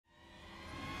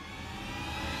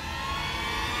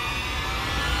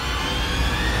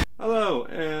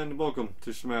Hello and welcome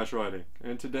to Smash Writing,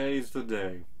 and today's the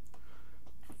day.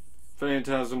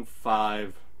 Phantasm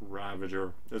 5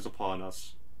 Ravager is upon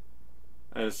us.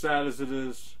 As sad as it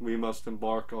is, we must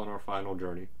embark on our final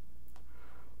journey.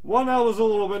 One I was a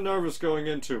little bit nervous going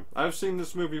into. I've seen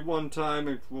this movie one time,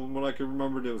 and from what I can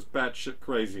remember, it was batshit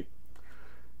crazy.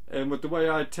 And with the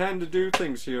way I tend to do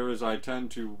things here is I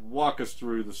tend to walk us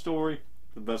through the story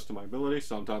to the best of my ability.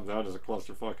 Sometimes that is a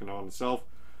clusterfuck in on itself.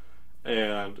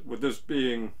 And with this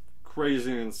being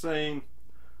crazy and insane,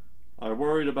 I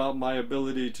worried about my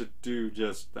ability to do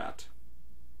just that.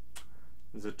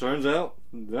 As it turns out,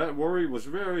 that worry was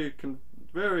very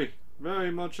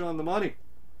much on the money.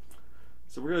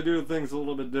 So we're going to do things a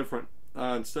little bit different.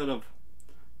 Instead of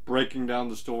breaking down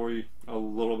the story a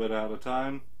little bit at a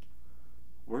time,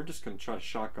 we're just going to try to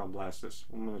shotgun blast this.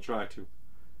 I'm going to try to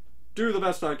do the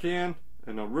best I can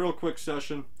in a real quick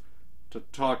session to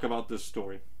talk about this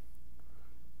story.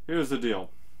 Here's the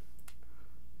deal.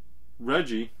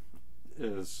 Reggie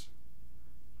is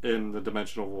in the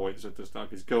dimensional voids at this time.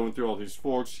 He's going through all these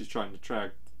forks. He's trying to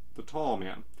track the tall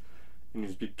man. And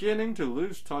he's beginning to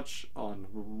lose touch on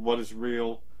what is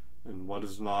real and what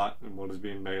is not and what is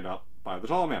being made up by the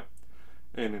tall man.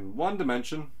 And in one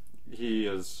dimension, he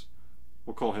is,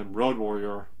 we'll call him Road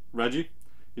Warrior Reggie.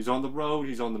 He's on the road.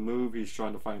 He's on the move. He's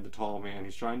trying to find the tall man.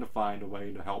 He's trying to find a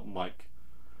way to help Mike.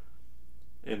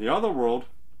 In the other world,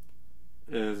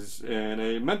 is in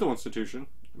a mental institution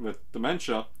with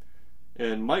dementia,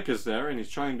 and Mike is there, and he's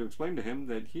trying to explain to him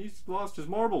that he's lost his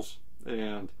marbles,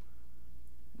 and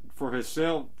for his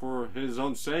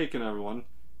own sake and everyone,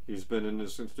 he's been in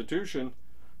this institution,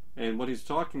 and what he's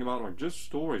talking about are just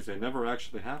stories. They never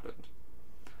actually happened.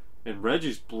 And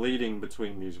Reggie's bleeding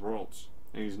between these worlds,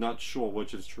 and he's not sure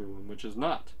which is true and which is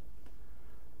not.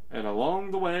 And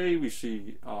along the way, we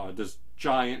see this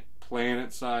giant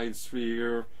planet-sized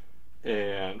sphere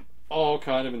and all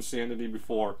kind of insanity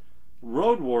before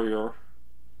Road Warrior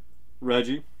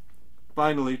Reggie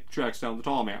finally tracks down the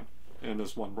tall man in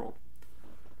this one world.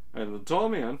 And the tall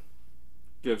man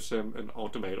gives him an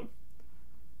ultimatum.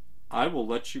 I will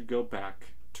let you go back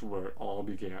to where it all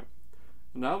began.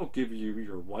 And I will give you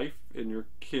your wife and your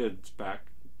kids back.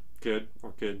 Kid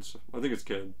or kids. I think it's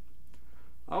kid.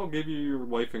 I will give you your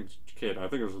wife and kid. I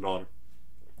think it was a daughter.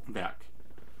 Back.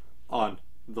 On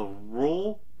the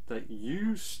rule that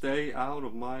you stay out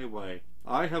of my way.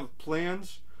 I have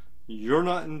plans. You're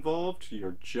not involved.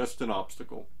 You're just an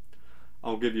obstacle.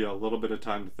 I'll give you a little bit of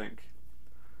time to think.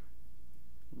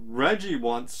 Reggie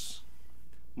wants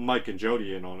Mike and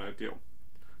Jody in on that deal.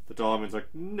 The tall man's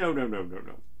like, no.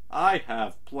 I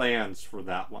have plans for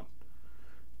that one.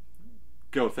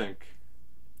 Go think.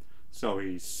 So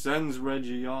he sends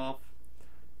Reggie off.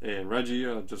 And Reggie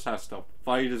just has to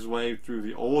fight his way through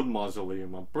the old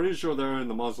mausoleum. I'm pretty sure they're in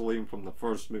the mausoleum from the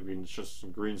first movie, and it's just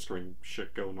some green screen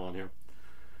shit going on here.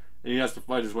 And he has to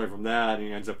fight his way from that, and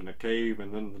he ends up in a cave,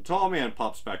 and then the tall man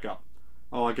pops back up.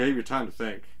 Oh, I gave you time to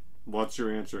think. What's your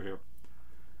answer here?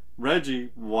 Reggie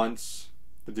wants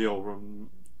the deal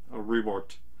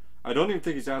reworked. I don't even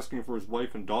think he's asking for his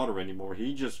wife and daughter anymore.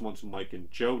 He just wants Mike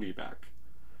and Jody back,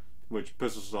 which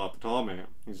pisses off the tall man.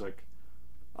 He's like,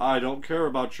 I don't care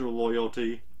about your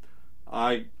loyalty.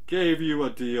 I gave you a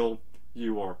deal.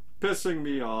 You are pissing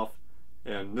me off,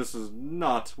 and this is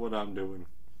not what I'm doing.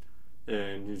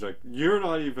 And he's like, you're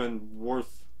not even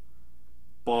worth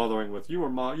bothering with. You were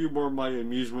my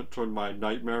amusement toward my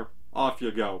nightmare. Off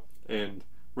you go. And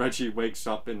Reggie wakes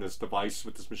up in this device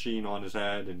with this machine on his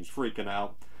head, and he's freaking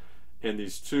out. And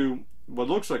these two, what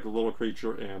looks like a little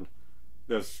creature and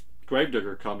this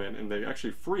gravedigger come in, and they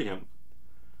actually free him.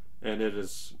 And it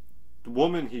is the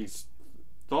woman he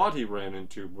thought he ran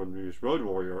into when he was Road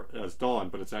Warrior as Dawn,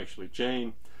 but it's actually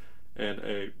Jane, and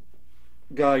a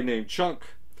guy named Chunk,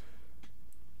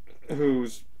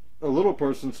 who's a little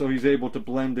person, so he's able to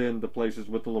blend in the places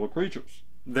with the little creatures.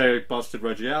 They busted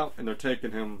Reggie out, and they're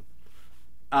taking him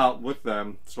out with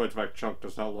them, despite the fact Chunk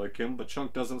does not like him, but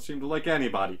Chunk doesn't seem to like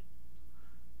anybody.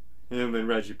 Him and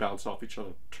Reggie bounce off each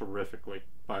other terrifically,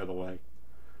 by the way.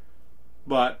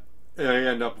 But they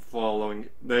end up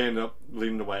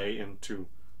leading the way into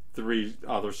 3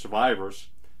 other survivors,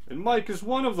 and Mike is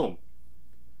one of them.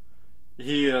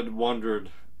 He had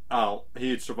wandered out. He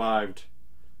had survived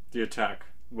the attack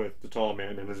with the tall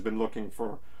man and has been looking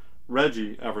for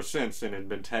Reggie ever since, and it had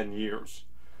been 10 years.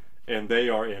 And they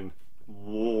are in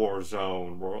war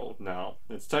zone world now.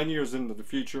 It's 10 years into the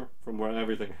future from when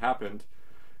everything happened,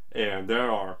 and there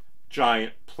are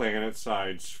giant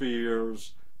planet-sized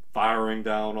spheres firing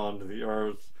down onto the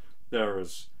earth. There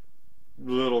is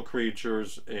little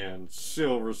creatures and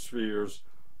silver spheres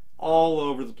all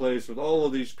over the place with all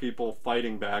of these people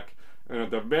fighting back. And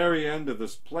at the very end of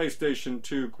this PlayStation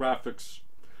 2 graphics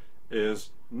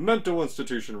is Mental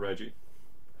Institution Reggie.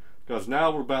 Because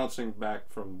now we're bouncing back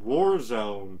from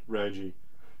Warzone Reggie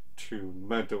to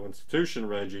Mental Institution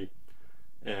Reggie.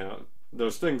 And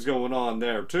there's things going on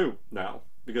there too now.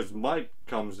 Because Mike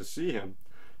comes to see him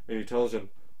and he tells him,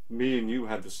 me and you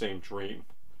had the same dream.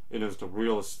 It is the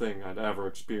realest thing I'd ever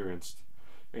experienced.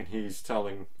 And he's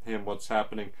telling him what's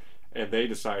happening, and they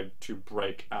decide to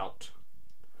break out.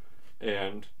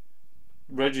 And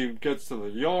Reggie gets to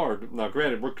the yard. Now,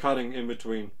 granted, we're cutting in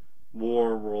between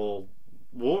Warzone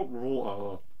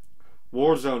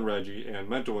Reggie and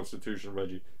Mental Institution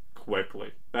Reggie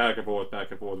quickly. Back and forth,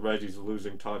 back and forth. Reggie's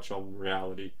losing touch on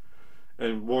reality.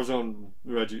 And Warzone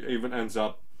Reggie even ends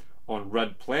up on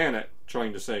Red Planet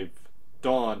trying to save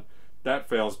Dawn. That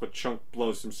fails, but Chunk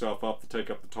blows himself up to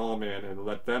take up the tall man and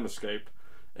let them escape.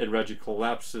 And Reggie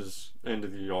collapses into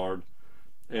the yard.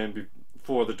 And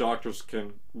before the doctors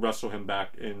can wrestle him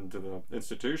back into the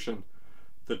institution,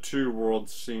 the two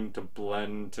worlds seem to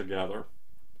blend together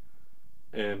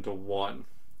into one.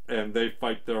 And they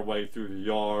fight their way through the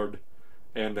yard.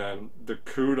 And then the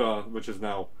CUDA, which is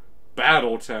now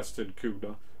battle-tested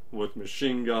CUDA, with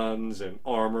machine guns and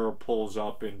armor, pulls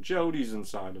up, and Jody's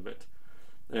inside of it.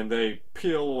 And they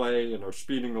peel away and are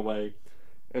speeding away,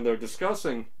 and they're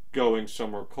discussing going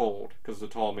somewhere cold because the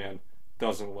tall man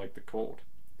doesn't like the cold.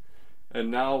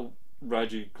 And now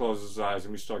Reggie closes his eyes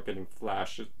and we start getting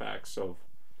flashbacks of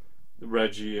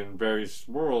Reggie in various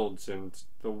worlds, and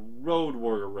the Road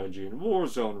Warrior Reggie, and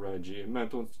Warzone Reggie, and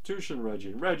Mental Institution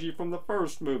Reggie, and Reggie from the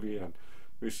first movie. And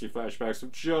we see flashbacks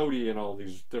of Jody in all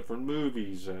these different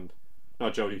movies, and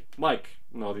not Jody, Mike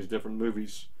in all these different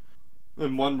movies.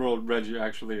 In one world, Reggie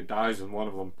actually dies in one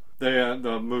of them.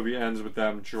 The movie ends with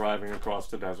them driving across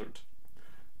the desert.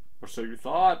 Or so you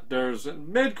thought. There's a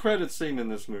mid-credit scene in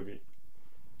this movie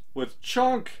with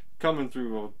Chunk coming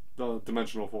through the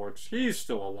dimensional forks. He's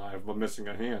still alive, but missing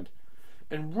a hand.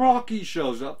 And Rocky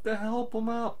shows up to help him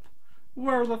up.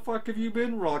 Where the fuck have you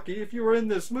been, Rocky? If you were in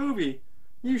this movie,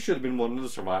 you should have been one of the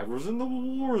survivors in the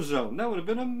war zone. That would have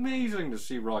been amazing to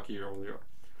see Rocky earlier.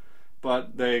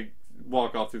 But they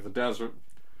walk off through the desert,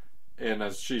 and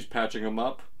as she's patching him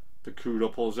up, the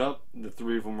CUDA pulls up, and the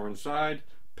three of them are inside,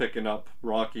 picking up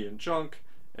Rocky and Chunk,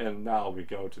 and now we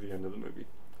go to the end of the movie.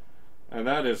 And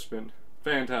that has been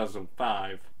Phantasm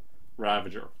 5,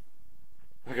 Ravager.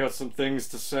 I got some things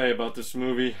to say about this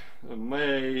movie that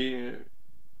may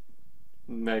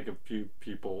make a few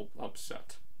people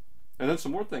upset. And then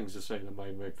some more things to say that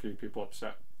might make a few people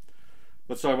upset.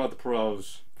 Let's talk about the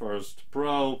pros first.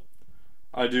 Pro,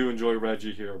 I do enjoy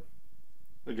Reggie here.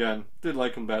 Again, did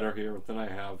like him better here than I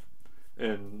have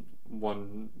in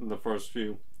the first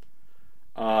few.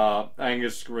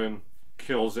 Angus Scrimm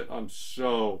kills it. I'm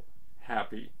so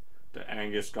happy that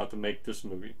Angus got to make this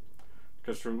movie.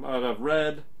 Because from what I've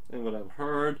read and what I've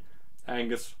heard,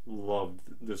 Angus loved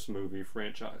this movie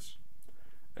franchise.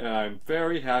 And I'm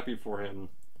very happy for him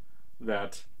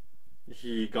that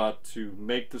he got to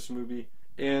make this movie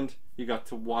and he got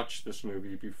to watch this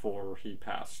movie before he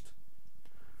passed.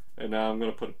 And now I'm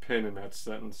going to put a pin in that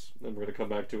sentence, and we're going to come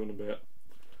back to it in a bit.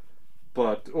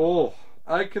 But,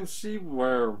 I can see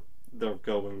where they're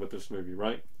going with this movie,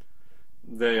 right?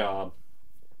 They're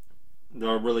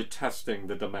really testing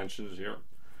the dimensions here.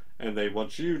 And they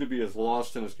want you to be as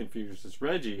lost and as confused as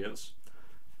Reggie is.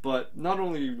 But not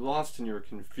only are you lost and you're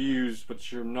confused,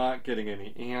 but you're not getting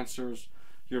any answers.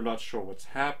 You're not sure what's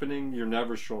happening. You're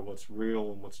never sure what's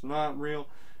real and what's not real.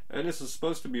 And this is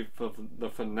supposed to be the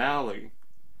finale,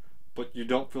 but you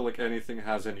don't feel like anything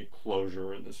has any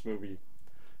closure in this movie.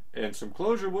 And some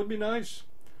closure would be nice.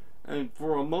 And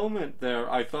for a moment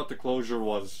there, I thought the closure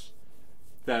was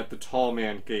that the tall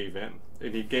man gave in.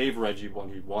 And he gave Reggie what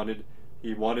he wanted.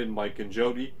 He wanted Mike and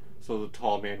Jody, so the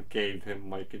tall man gave him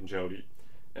Mike and Jody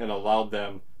and allowed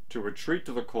them to retreat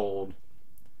to the cold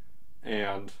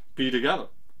and be together.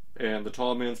 And the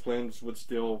tall man's plans would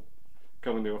still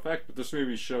come into effect, but this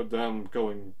movie showed them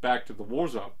going back to the war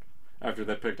zone after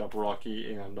they picked up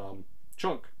Rocky and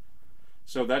Chunk.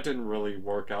 So that didn't really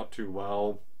work out too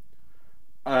well.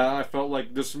 I felt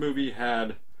like this movie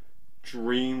had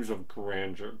dreams of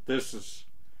grandeur. This is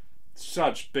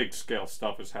such big scale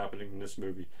stuff is happening in this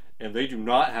movie, and they do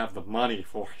not have the money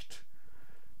for it.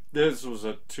 This was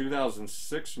a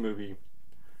 2006 movie,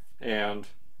 and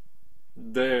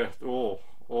the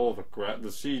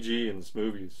CG in this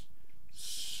movie is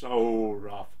so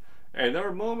rough. And there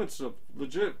are moments of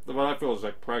legit, what I feel is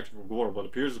like practical gore, but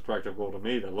appears as practical gore to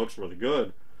me that looks really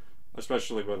good,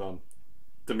 especially with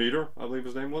Demeter, I believe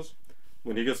his name was.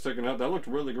 When he gets taken out, that looked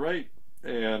really great.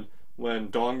 And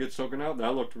when Dawn gets taken out,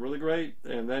 that looked really great.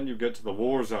 And then you get to the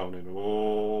war zone, and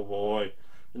oh boy,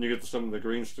 and you get to some of the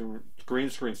green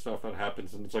screen stuff that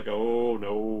happens, and it's like, oh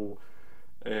no.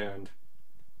 And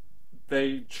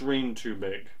they dreamed too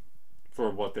big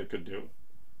for what they could do.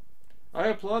 I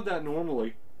applaud that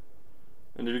normally,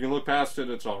 and if you can look past it,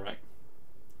 it's all right.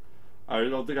 I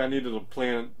don't think I needed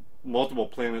multiple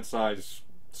planet-sized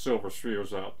silver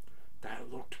spheres out.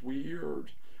 That looked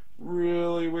weird,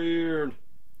 really weird.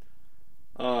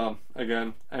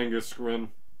 Again, Angus Scrimm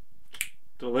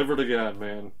delivered again,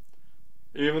 man.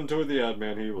 Even toward the end,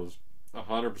 man, he was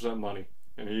 100% money,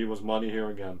 and he was money here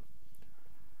again.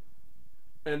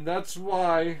 And that's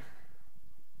why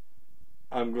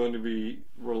I'm going to be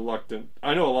reluctant.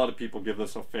 I know a lot of people give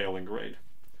this a failing grade.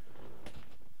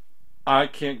 I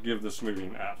can't give this movie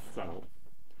an F, though.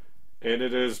 And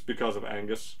it is because of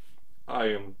Angus. I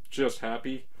am just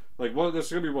happy. Like, this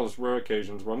is going to be one of those rare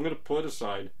occasions where I'm going to put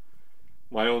aside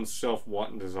my own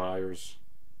self-wanting desires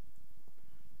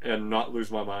and not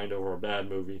lose my mind over a bad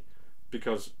movie,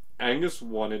 because Angus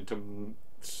wanted to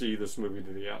see this movie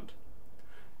to the end.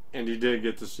 And he did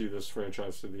get to see this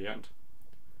franchise to the end.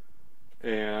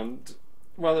 And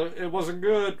while it wasn't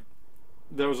good,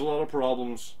 there was a lot of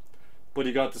problems, but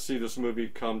he got to see this movie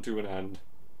come to an end.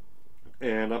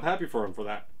 And I'm happy for him for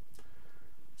that.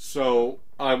 So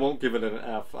I won't give it an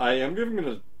F. I'm going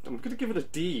to give it a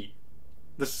D.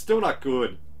 This is still not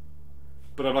good,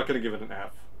 but I'm not going to give it an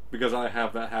F, because I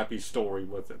have that happy story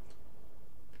with it.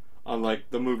 Unlike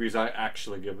the movies I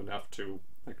actually give an F to,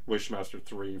 like Wishmaster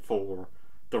 3, 4,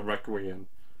 The Requiem.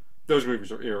 Those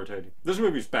movies are irritating. This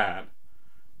movie's bad,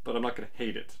 but I'm not going to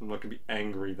hate it. I'm not going to be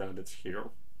angry that it's here.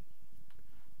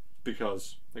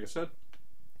 Because, like I said,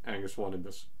 Angus wanted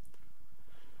this.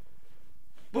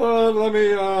 But let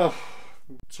me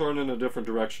turn in a different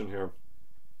direction here.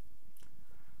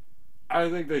 I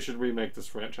think they should remake this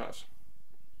franchise.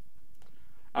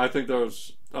 I think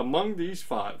there's, among these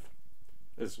 5,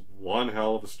 is one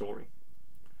hell of a story.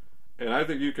 And I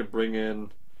think you could bring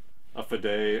in a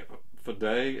Fede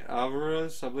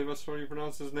Alvarez, I believe that's how you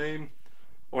pronounce his name.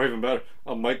 Or even better,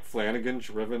 a Mike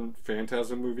Flanagan-driven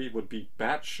Phantasm movie would be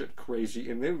batshit crazy,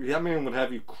 and that man would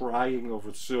have you crying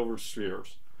over silver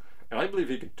spheres. And I believe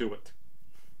he could do it.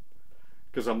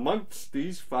 Because amongst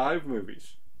these 5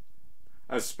 movies,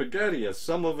 as spaghetti as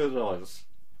some of it is,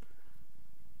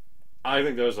 I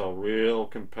think there's a real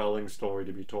compelling story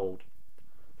to be told.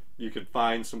 You could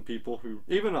find some people who,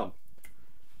 even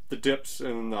the dips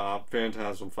in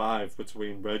Phantasm 5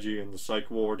 between Reggie and the Psych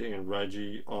Ward and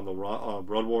Reggie on the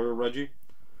Road Warrior Reggie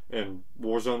and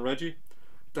Warzone Reggie,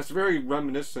 that's very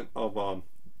reminiscent of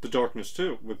The Darkness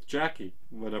 2 with Jackie,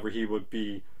 whenever he would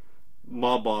be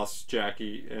mob boss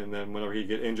Jackie, and then whenever he'd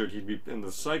get injured, he'd be in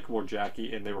the Psych Ward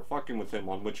Jackie, and they were fucking with him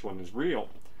on which one is real.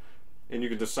 And you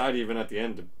could decide even at the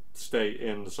end to stay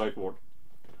in the Psych Ward.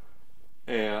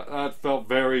 And that felt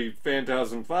very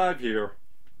Phantasm 5 here.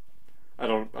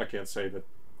 I can't say that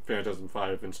Phantasm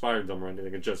 5 inspired them or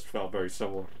anything, it just felt very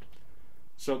similar.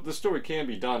 So this story can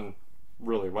be done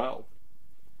really well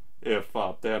if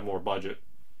they had more budget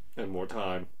and more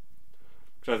time.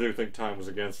 Because I do think time was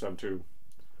against them too.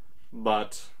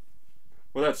 But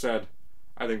with that said,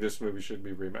 I think this movie should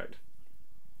be remade.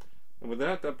 And with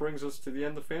that, that brings us to the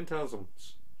end of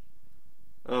Phantasms.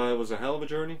 It was a hell of a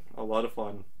journey, a lot of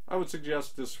fun. I would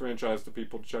suggest this franchise to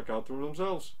people to check out for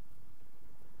themselves.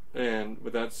 And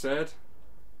with that said,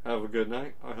 have a good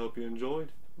night. I hope you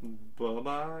enjoyed.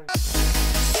 Bye-bye.